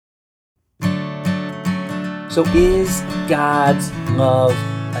So is God's love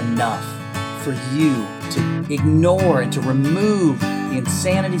enough for you to ignore and to remove the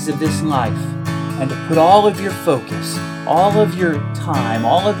insanities of this life and to put all of your focus, all of your time,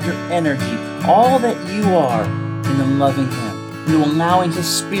 all of your energy, all that you are into loving Him, into allowing His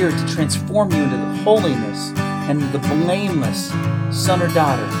Spirit to transform you into the holiness and the blameless son or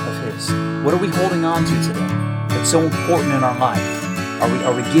daughter of His? What are we holding on to today that's so important in our life?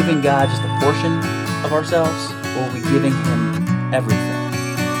 Are we giving God just a portion of ourselves, or are we giving Him everything?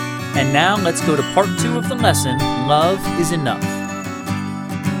 And now let's go to part 2 of the lesson, Love is Enough.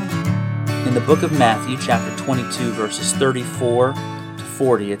 In the book of Matthew, chapter 22, verses 34 to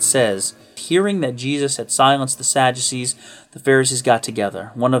 40, it says, "Hearing that Jesus had silenced the Sadducees, the Pharisees got together.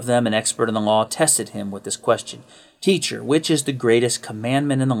 One of them, an expert in the law, tested him with this question, 'Teacher, which is the greatest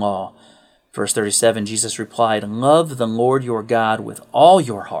commandment in the law?' Verse 37, Jesus replied, 'Love the Lord your God with all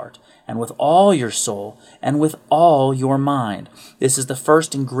your heart, and with all your soul, and with all your mind. This is the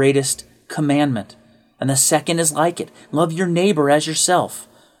first and greatest commandment. And the second is like it. Love your neighbor as yourself.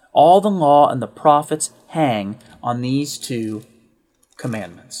 All the law and the prophets hang on these 2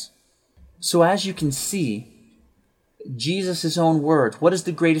 commandments.'" So as you can see, Jesus' own words, what is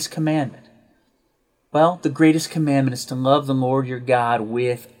the greatest commandment? Well, the greatest commandment is to love the Lord your God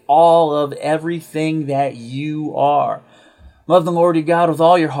with all of everything that you are. Love the Lord your God with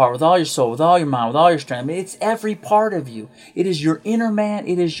all your heart, with all your soul, with all your mind, with all your strength. I mean, it's every part of you. It is your inner man.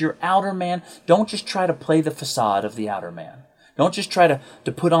 It is your outer man. Don't just try to play the facade of the outer man. Don't just try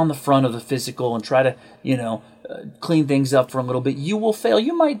to put on the front of the physical and try to, clean things up for a little bit. You will fail.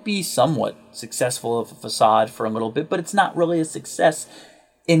 You might be somewhat successful of a facade for a little bit, but it's not really a success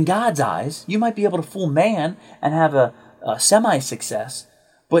in God's eyes. You might be able to fool man and have a semi-success,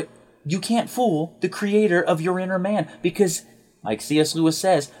 but you can't fool the creator of your inner man, because like C.S. Lewis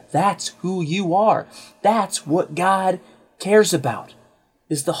says, that's who you are. That's what God cares about,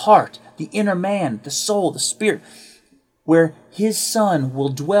 is the heart, the inner man, the soul, the spirit, where His Son will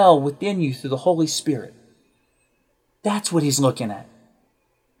dwell within you through the Holy Spirit. That's what He's looking at.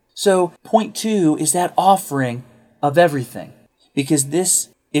 So point 2 is that offering of everything, because this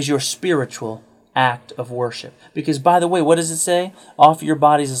is your spiritual act of worship. Because, by the way, what does it say? Offer your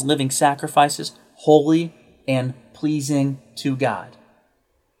bodies as living sacrifices, holy and pleasing to God.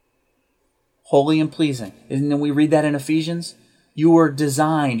 Holy and pleasing. Isn't we read that in Ephesians? You were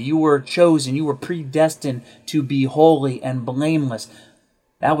designed, you were chosen, you were predestined to be holy and blameless.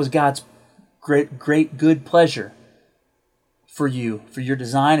 That was God's great, good pleasure for you, for your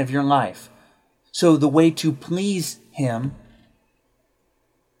design of your life. So the way to please Him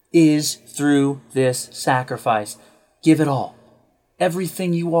is through this sacrifice. Give it all.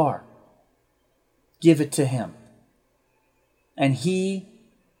 Everything you are. Give it to Him. And He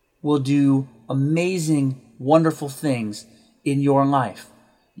will do amazing, wonderful things in your life.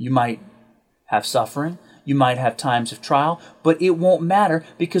 You might have suffering. You might have times of trial. But it won't matter,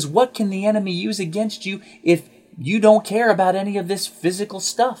 because what can the enemy use against you if you don't care about any of this physical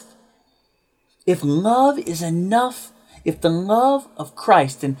stuff? If love is enough, if the love of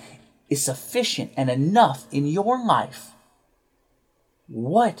Christ is sufficient and enough in your life,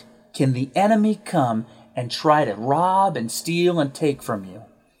 what can the enemy come and try to rob and steal and take from you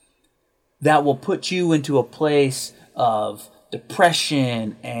that will put you into a place of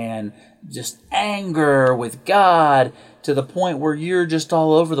depression and just anger with God, to the point where you're just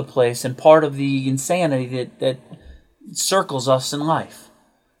all over the place and part of the insanity that circles us in life?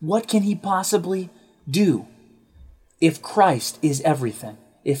 What can he possibly do if Christ is everything?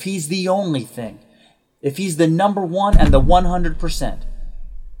 If He's the only thing? If He's the number one and the 100%?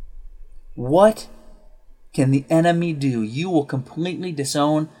 What can the enemy do? You will completely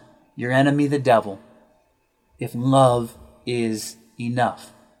disown your enemy, the devil, if love is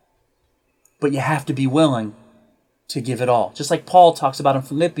enough. But you have to be willing to give it all. Just like Paul talks about in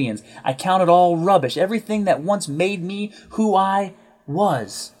Philippians, I count it all rubbish. Everything that once made me who I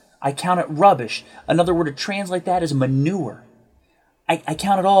was, I count it rubbish. Another word to translate that is manure. I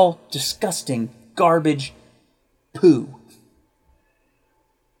count it all disgusting, garbage, poo.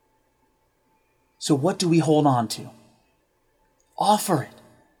 So what do we hold on to? Offer it.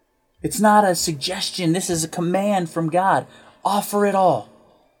 It's not a suggestion. This is a command from God. Offer it all.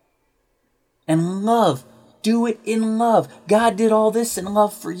 And love. Do it in love. God did all this in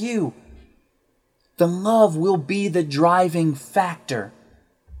love for you. The love will be the driving factor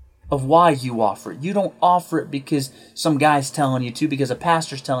of why you offer it. You don't offer it because some guy's telling you to, because a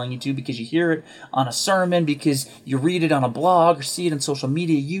pastor's telling you to, because you hear it on a sermon, because you read it on a blog or see it on social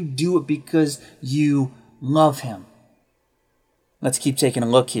media. You do it because you love Him. Let's keep taking a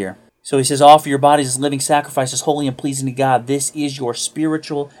look here. So he says, offer your bodies as living sacrifices, holy and pleasing to God. This is your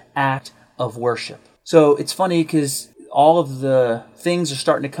spiritual act of worship. So it's funny because all of the things are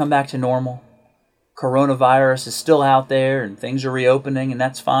starting to come back to normal. Coronavirus is still out there and things are reopening, and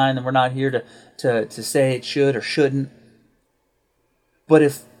that's fine. And we're not here to say it should or shouldn't. But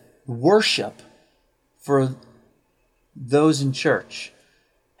if worship for those in church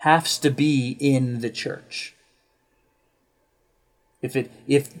has to be in the church, if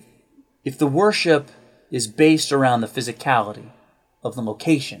the worship is based around the physicality of the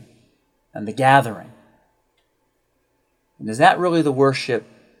location and the gathering, and is that really the worship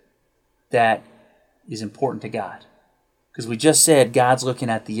that is important to God? Because we just said God's looking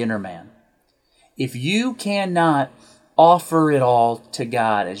at the inner man. If you cannot offer it all to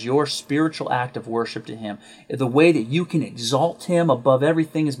God as your spiritual act of worship to Him, the way that you can exalt Him above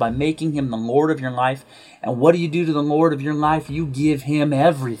everything is by making Him the Lord of your life. And what do you do to the Lord of your life? You give Him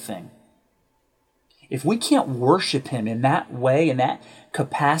everything. If we can't worship Him in that way, in that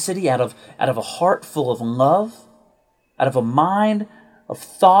capacity, out of a heart full of love, out of a mind of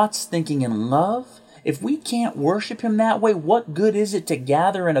thoughts thinking in love, if we can't worship Him that way, what good is it to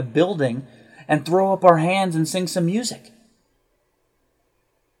gather in a building and throw up our hands and sing some music?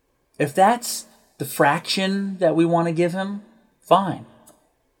 If that's the fraction that we want to give Him, fine.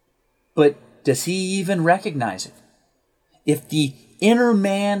 But does He even recognize it? If the inner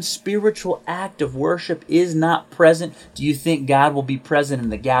man spiritual act of worship is not present, do you think God will be present in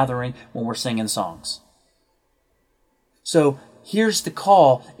the gathering when we're singing songs? So here's the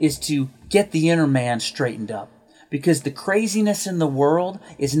call, is to get the inner man straightened up. Because the craziness in the world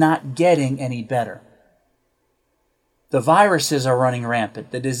is not getting any better. The viruses are running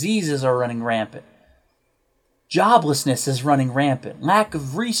rampant. The diseases are running rampant. Joblessness is running rampant. Lack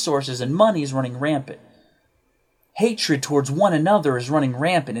of resources and money is running rampant. Hatred towards one another is running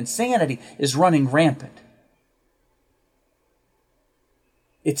rampant. Insanity is running rampant.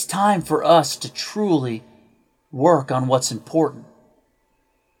 It's time for us to truly work on what's important.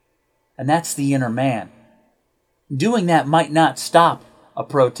 And that's the inner man. Doing that might not stop a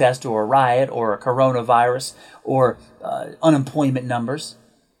protest or a riot or a coronavirus or unemployment numbers,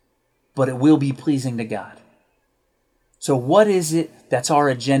 but it will be pleasing to God. So what is it that's our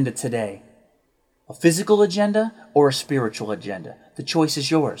agenda today? A physical agenda or a spiritual agenda? The choice is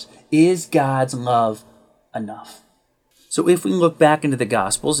yours. Is God's love enough? So if we look back into the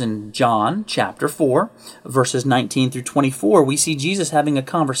Gospels in John chapter 4, verses 19 through 24, we see Jesus having a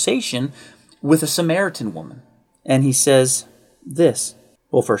conversation with a Samaritan woman. And he says this.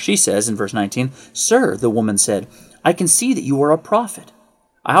 Well, first she says in verse 19, "Sir," the woman said, "I can see that you are a prophet.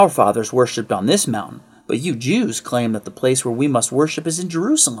 Our fathers worshipped on this mountain, but you Jews claim that the place where we must worship is in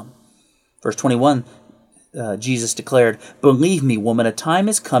Jerusalem." Verse 21, Jesus declared, "Believe me, woman, a time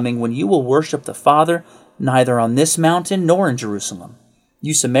is coming when you will worship the Father neither on this mountain nor in Jerusalem.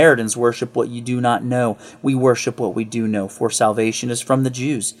 You Samaritans worship what you do not know. We worship what we do know, for salvation is from the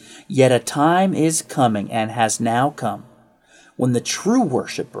Jews. Yet a time is coming, and has now come, when the true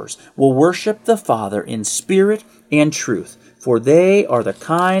worshipers will worship the Father in spirit and truth, for they are the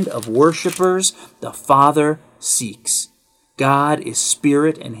kind of worshipers the Father seeks. God is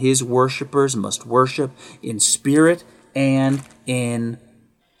spirit, and His worshipers must worship in spirit and in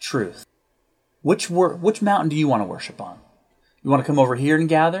truth." Which mountain do you want to worship on? You want to come over here and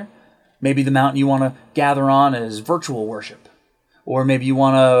gather? Maybe the mountain you want to gather on is virtual worship. Or maybe you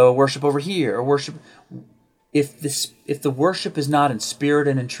want to worship over here, or worship. If the worship is not in spirit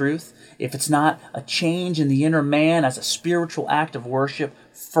and in truth, if it's not a change in the inner man as a spiritual act of worship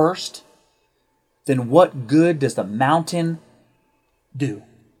first, then what good does the mountain do?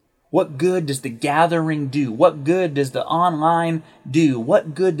 What good does the gathering do? What good does the online do?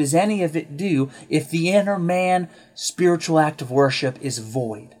 What good does any of it do if the inner man spiritual act of worship is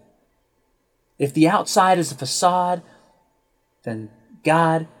void? If the outside is a facade, then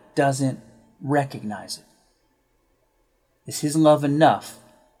God doesn't recognize it. Is His love enough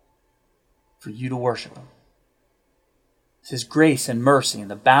for you to worship Him? Is His grace and mercy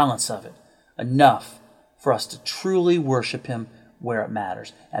and the balance of it enough for us to truly worship Him where it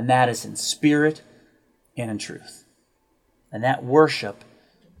matters? And that is in spirit and in truth. And that worship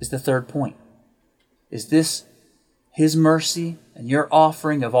is the third point. Is this His mercy and your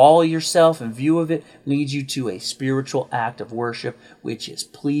offering of all yourself in view of it leads you to a spiritual act of worship which is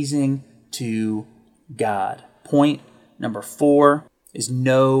pleasing to God. Point number 4 is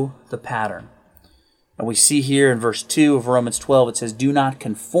know the pattern. And we see here in verse 2 of Romans 12, it says, "Do not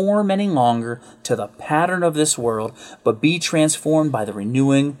conform any longer to the pattern of this world, but be transformed by the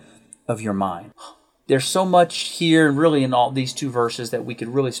renewing of your mind." there's so much here and really in all these two verses that we could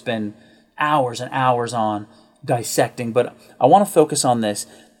really spend hours and hours on dissecting, but I want to focus on this.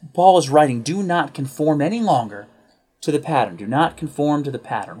 Paul is writing, do not conform any longer to the pattern. Do not conform to the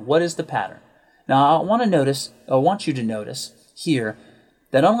pattern. What is the pattern? Now, I want you to notice here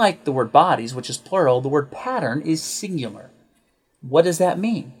that unlike the word bodies, which is plural, the word pattern is singular. What does that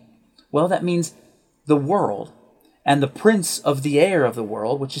mean? Well, that means the world and the prince of the air of the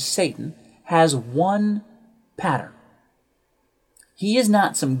world, which is Satan, has one pattern. He is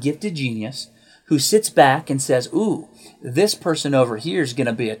not some gifted genius who sits back and says, ooh, this person over here is going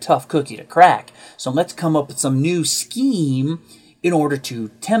to be a tough cookie to crack, so let's come up with some new scheme in order to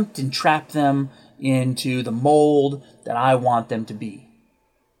tempt and trap them into the mold that I want them to be.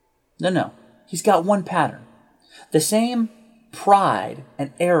 No. He's got one pattern. The same pride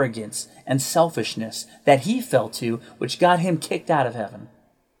and arrogance and selfishness that he fell to, which got him kicked out of heaven,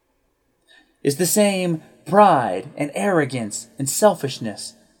 is the same pride and arrogance and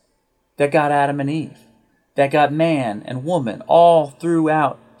selfishness that got Adam and Eve, that got man and woman all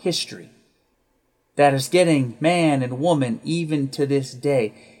throughout history, that is getting man and woman even to this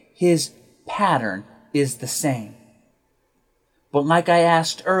day. His pattern is the same. But like I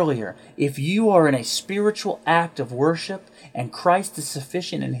asked earlier, if you are in a spiritual act of worship and Christ is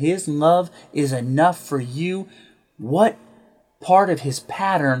sufficient and His love is enough for you, what part of His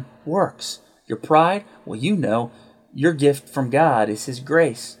pattern works? Your pride? Well, you know your gift from God is His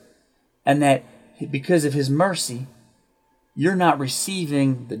grace. And that because of His mercy, you're not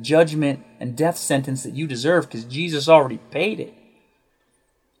receiving the judgment and death sentence that you deserve because Jesus already paid it.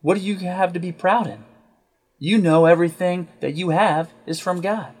 What do you have to be proud in? You know everything that you have is from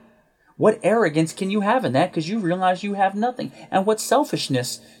God. What arrogance can you have in that because you realize you have nothing? And what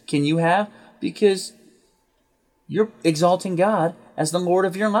selfishness can you have because you're exalting God as the Lord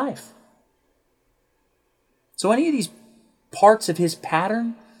of your life? So any of these parts of His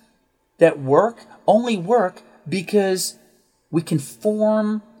pattern that work only work because we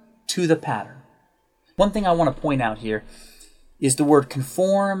conform to the pattern. One thing I want to point out here is the word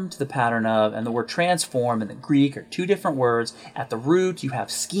conform to the pattern of and the word transform in the Greek are two different words. At the root, you have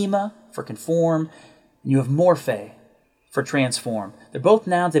schema for conform, and you have morphe for transform. They're both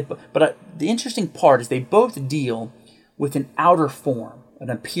nouns, but the interesting part is they both deal with an outer form, an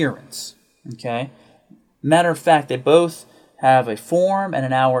appearance. Okay? Matter of fact, they both have a form and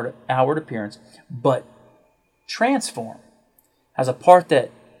an outward appearance, but transform has a part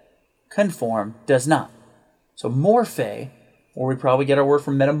that conform does not. So morphe, or we probably get our word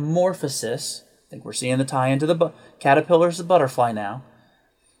from metamorphosis, I think we're seeing the tie into the caterpillar as the butterfly now,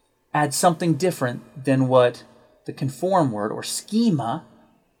 adds something different than what the conform word, or schema,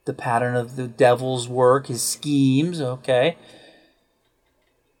 the pattern of the devil's work, his schemes, okay?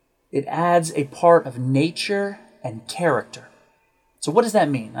 It adds a part of nature and character. So what does that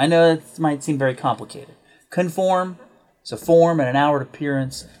mean? I know it might seem very complicated. Conform is a form and an outward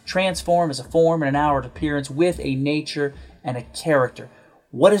appearance. Transform is a form and an outward appearance with a nature and a character.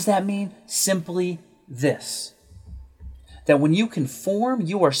 What does that mean? Simply this. That when you conform,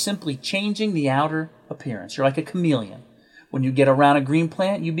 you are simply changing the outer appearance. You're like a chameleon. When you get around a green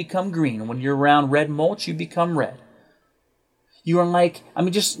plant, you become green. When you're around red mulch, you become red. You are like,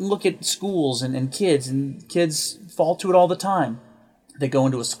 just look at schools and kids fall to it all the time. They go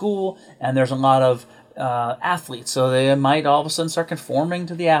into a school and there's a lot of athletes, so they might all of a sudden start conforming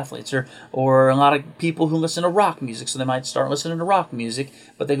to the athletes, or a lot of people who listen to rock music, so they might start listening to rock music,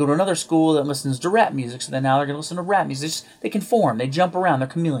 but they go to another school that listens to rap music, so then now they're going to listen to rap music. They conform, they jump around, they're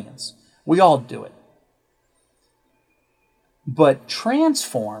chameleons. We all do it. But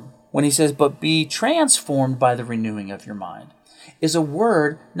transform, when he says, but be transformed by the renewing of your mind, is a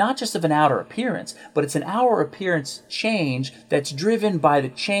word not just of an outer appearance, but it's an outer appearance change that's driven by the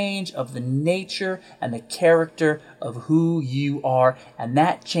change of the nature and the character of who you are. And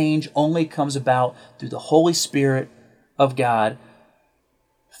that change only comes about through the Holy Spirit of God,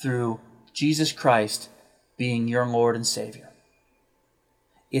 through Jesus Christ being your Lord and Savior.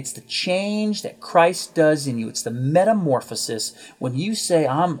 It's the change that Christ does in you. It's the metamorphosis. When you say,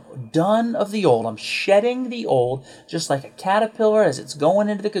 I'm done of the old, I'm shedding the old, just like a caterpillar as it's going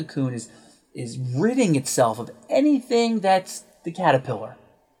into the cocoon is ridding itself of anything that's the caterpillar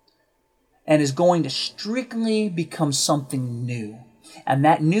and is going to strictly become something new. And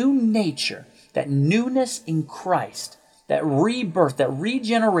that new nature, that newness in Christ, that rebirth, that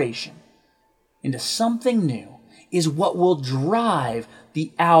regeneration into something new is what will drive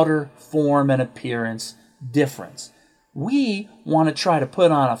the outer form and appearance difference. We want to try to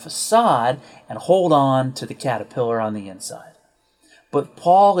put on a facade and hold on to the caterpillar on the inside. But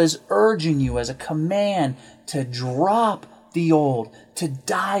Paul is urging you as a command to drop the old, to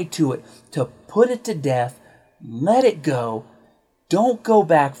die to it, to put it to death, let it go. Don't go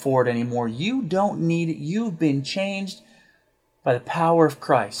back for it anymore. You don't need it. You've been changed by the power of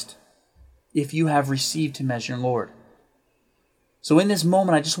Christ if you have received Him as your Lord. So in this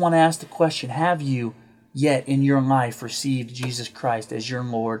moment, I just want to ask the question, have you yet in your life received Jesus Christ as your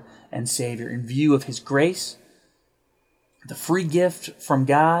Lord and Savior in view of His grace, the free gift from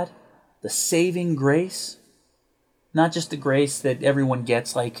God, the saving grace? Not just the grace that everyone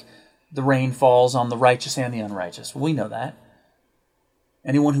gets, like the rain falls on the righteous and the unrighteous. We know that.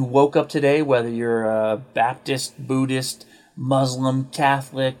 Anyone who woke up today, whether you're a Baptist, Buddhist, Muslim,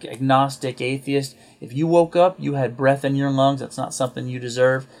 Catholic, agnostic, atheist, if you woke up, you had breath in your lungs, that's not something you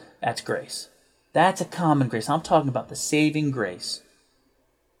deserve, that's grace. That's a common grace. I'm talking about the saving grace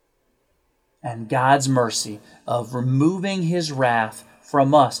and God's mercy of removing His wrath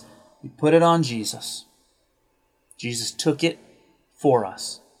from us. He put it on Jesus. Jesus took it for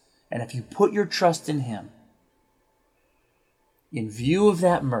us. And if you put your trust in Him, in view of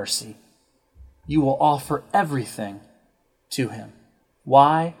that mercy, you will offer everything to Him.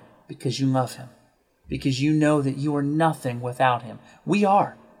 Why? Because you love Him. Because you know that you are nothing without Him. We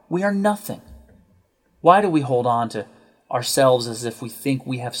are. We are nothing. Why do we hold on to ourselves as if we think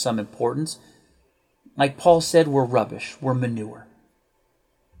we have some importance? Like Paul said, we're rubbish. We're manure.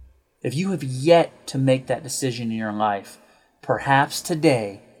 If you have yet to make that decision in your life, perhaps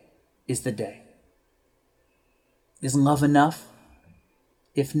today is the day. Is love enough?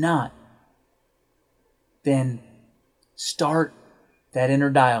 If not, then start that inner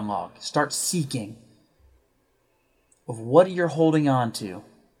dialogue. Start seeking of what you're holding on to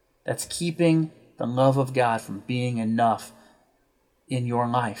that's keeping the love of God from being enough in your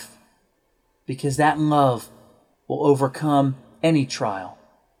life. Because that love will overcome any trial,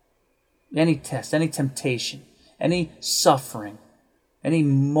 any test, any temptation, any suffering, any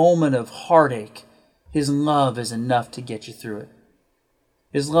moment of heartache. His love is enough to get you through it.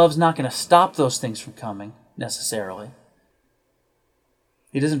 His love's not going to stop those things from coming, necessarily.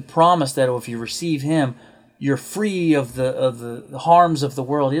 He doesn't promise that if you receive Him, you're free of the harms of the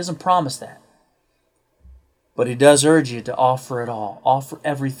world. He doesn't promise that. But He does urge you to offer it all. Offer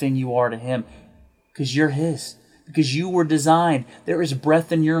everything you are to Him, because you're His. Because you were designed. There is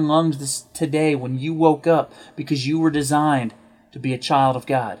breath in your lungs today when you woke up, because you were designed to be a child of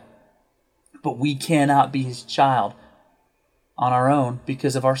God. But we cannot be His child on our own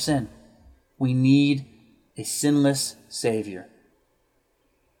because of our sin. We need a sinless Savior.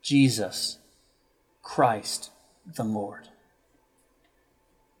 Jesus Christ the Lord.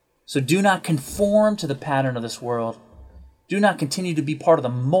 So do not conform to the pattern of this world. Do not continue to be part of the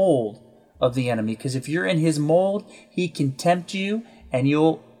mold of the enemy, because if you're in his mold, he can tempt you and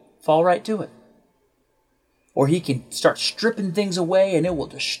you'll fall right to it. Or he can start stripping things away and it will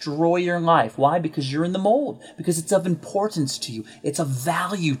destroy your life. Why? Because you're in the mold. Because it's of importance to you. It's of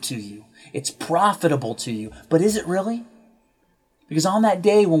value to you. It's profitable to you. But is it really? Because on that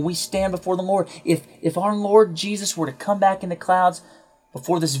day when we stand before the Lord, if our Lord Jesus were to come back in the clouds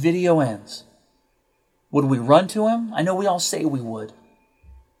before this video ends, would we run to Him? I know we all say we would.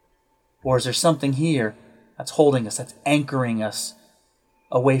 Or is there something here that's holding us, that's anchoring us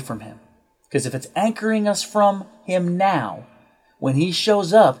away from Him? Because if it's anchoring us from Him now, when He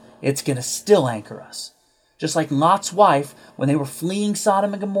shows up, it's going to still anchor us. Just like Lot's wife, when they were fleeing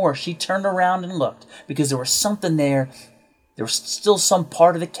Sodom and Gomorrah, she turned around and looked because there was something there. There was still some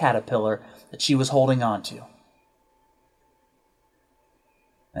part of the caterpillar that she was holding on to.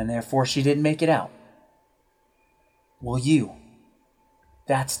 And therefore she didn't make it out. Will you?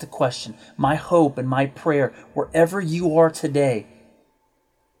 That's the question. My hope and my prayer, wherever you are today,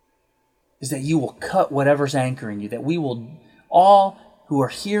 is that you will cut whatever's anchoring you, that we will, all who are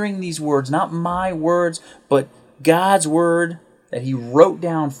hearing these words, not my words, but God's word that He wrote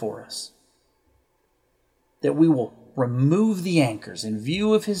down for us, that we will remove the anchors in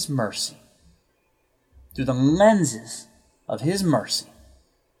view of His mercy, through the lenses of His mercy,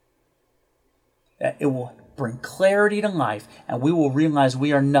 that it will bring clarity to life, and we will realize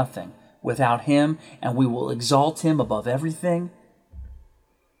we are nothing without Him, and we will exalt Him above everything,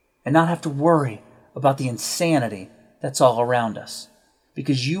 and not have to worry about the insanity that's all around us.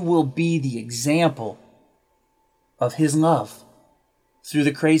 Because you will be the example of His love through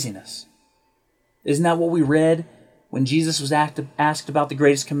the craziness. Isn't that what we read when Jesus was asked about the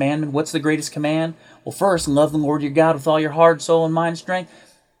greatest commandment? What's the greatest command? Well, first, love the Lord your God with all your heart, soul, and mind and strength.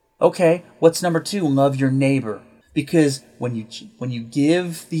 Okay, what's number 2? Love your neighbor. Because when you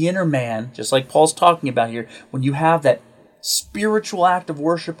give the inner man, just like Paul's talking about here, when you have that spiritual act of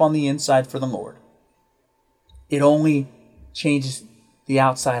worship on the inside for the Lord, it only changes the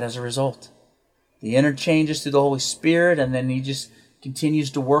outside as a result. The inner changes through the Holy Spirit, and then He just continues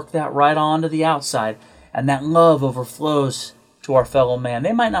to work that right on to the outside, and that love overflows to our fellow man.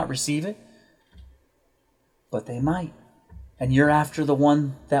 They might not receive it, but they might. And you're after the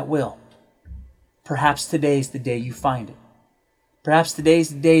one that will. Perhaps today's the day you find it. Perhaps today's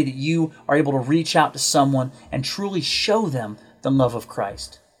the day that you are able to reach out to someone and truly show them the love of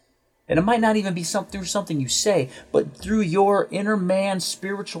Christ. And it might not even be through something you say, but through your inner man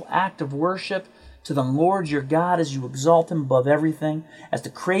spiritual act of worship to the Lord your God as you exalt Him above everything, as the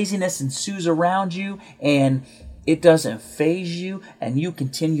craziness ensues around you and it doesn't faze you, and you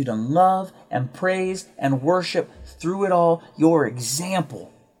continue to love and praise and worship through it all. Your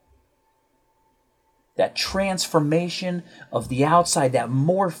example, that transformation of the outside, that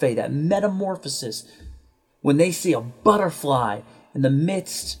morphe, that metamorphosis, when they see a butterfly in the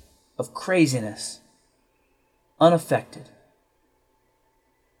midst of craziness, unaffected.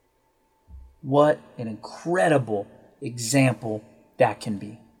 What an incredible example that can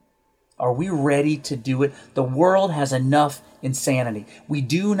be. Are we ready to do it? The world has enough insanity. We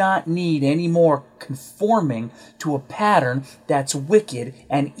do not need any more conforming to a pattern that's wicked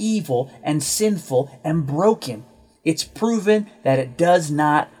and evil and sinful and broken. It's proven that it does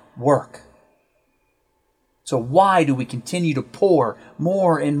not work. So why do we continue to pour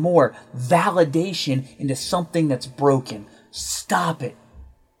more and more validation into something that's broken? Stop it.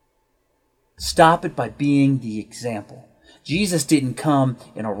 Stop it by being the example. Jesus didn't come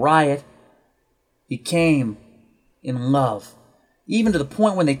in a riot. He came in love. Even to the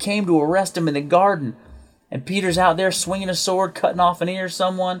point when they came to arrest Him in the garden, and Peter's out there swinging a sword, cutting off an ear of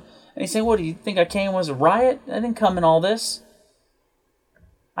someone, and he's saying, "What, do you think I came as a riot? I didn't come in all this.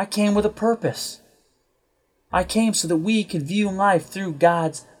 I came with a purpose. I came so that we could view life through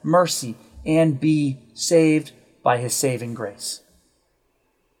God's mercy and be saved by His saving grace."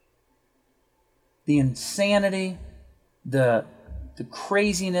 The insanity, the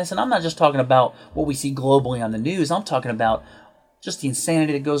craziness, and I'm not just talking about what we see globally on the news, I'm talking about just the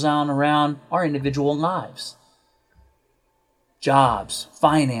insanity that goes on around our individual lives. Jobs,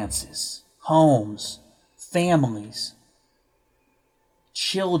 finances, homes, families,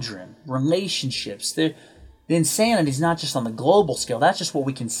 children, relationships. The insanity is not just on the global scale. That's just what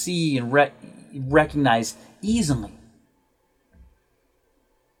we can see and recognize easily.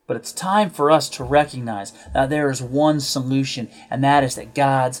 But it's time for us to recognize that there is one solution, and that is that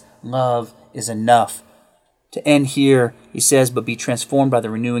God's love is enough. To end here, he says, "But be transformed by the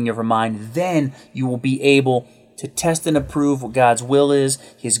renewing of your mind. Then you will be able to test and approve what God's will is,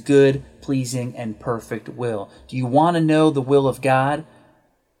 His good, pleasing, and perfect will." Do you want to know the will of God?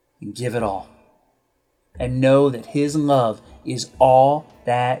 Then give it all. And know that His love is all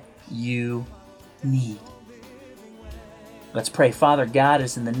that you need. Let's pray. Father God,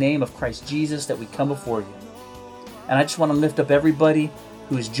 it's in the name of Christ Jesus that we come before you. And I just want to lift up everybody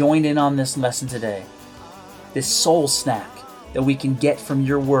who has joined in on this lesson today. This soul snack that we can get from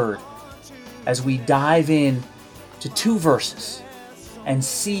your word as we dive in to 2 verses and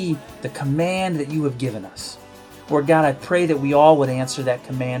see the command that you have given us. Lord God, I pray that we all would answer that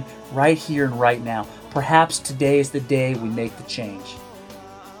command right here and right now. Perhaps today is the day we make the change.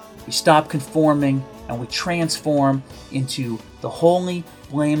 We stop conforming and we transform into the holy,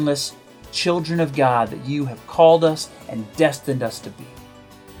 blameless children of God that you have called us and destined us to be.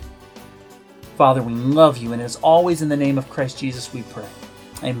 Father, we love you, and as always in the name of Christ Jesus we pray.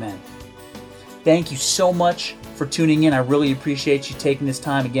 Amen. Thank you so much for tuning in. I really appreciate you taking this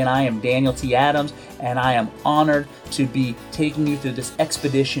time. Again, I am Daniel T. Adams, and I am honored to be taking you through this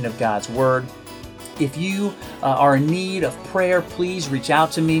expedition of God's Word. If you are in need of prayer, please reach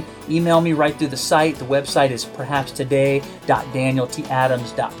out to me. Email me right through the site. The website is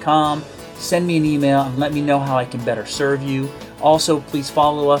perhapstoday.danieltadams.com. Send me an email and let me know how I can better serve you. Also, please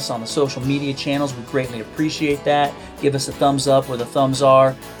follow us on the social media channels. We greatly appreciate that. Give us a thumbs up where the thumbs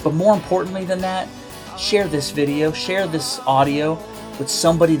are. But more importantly than that, share this video, share this audio with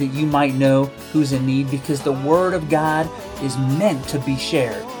somebody that you might know who's in need, because the Word of God is meant to be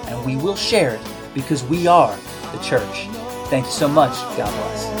shared, and we will share it because we are the church. Thank you so much. God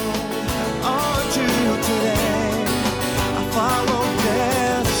bless.